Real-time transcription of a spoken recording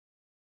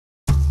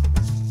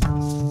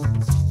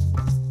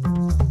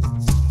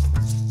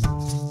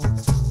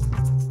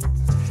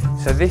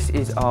So this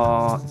is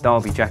our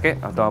Derby jacket,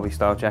 our Derby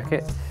style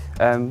jacket.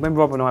 When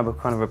Rob and I were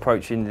kind of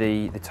approaching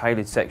the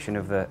tailored section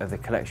of the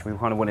collection, we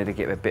kind of wanted to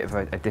get a bit of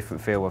a different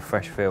feel, a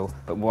fresh feel,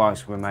 but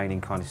whilst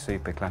remaining kind of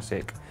super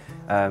classic.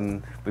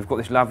 We've got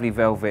this lovely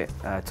velvet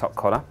top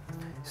collar,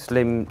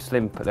 slim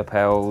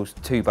lapels,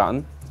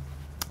 2-button,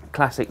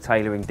 classic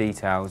tailoring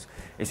details.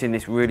 It's in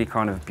this really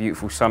kind of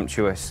beautiful,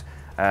 sumptuous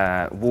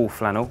wool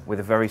flannel with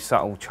a very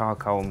subtle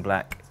charcoal and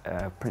black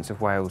Prince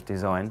of Wales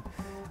design.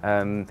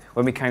 When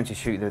we came to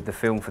shoot the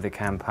film for the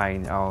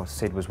campaign, our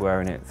Sid was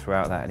wearing it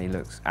throughout that, and he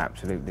looks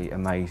absolutely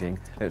amazing.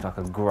 Looks like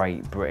a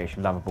great British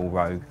lovable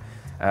rogue,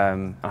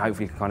 and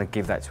hopefully you can kind of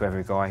give that to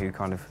every guy who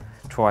kind of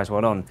tries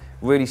one on.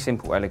 Really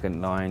simple, elegant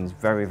lines,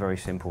 very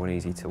simple and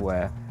easy to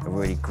wear. A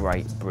really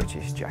great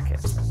British jacket.